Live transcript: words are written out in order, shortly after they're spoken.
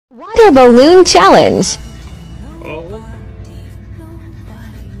Water balloon challenge. Oh,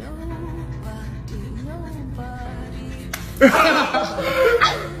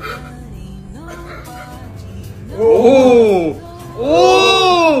 oh,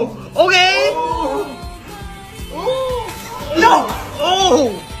 oh, okay. No.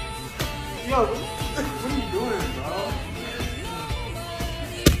 Oh. Yo, what are you doing, bro?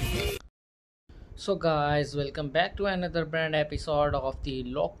 So guys, welcome back to another brand episode of the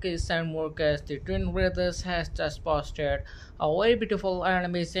Locus and Morcus. The twin brothers has just posted a very beautiful and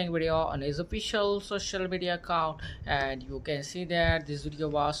amazing video on his official social media account, and you can see that this video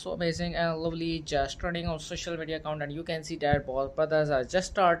was so amazing and lovely, just trending on social media account. And you can see that both brothers are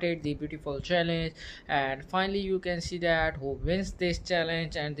just started the beautiful challenge, and finally you can see that who wins this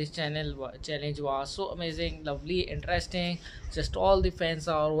challenge. And this challenge was so amazing, lovely, interesting. Just all the fans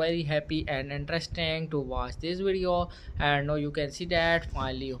are very happy and interesting to watch this video. And now you can see that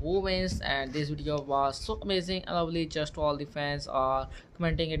finally who wins, and this video was so amazing and lovely. Just all the fans are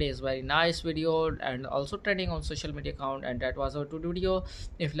commenting it is very nice video and also trending on social media account. And that was our video.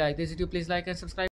 If you like this video, please like and subscribe.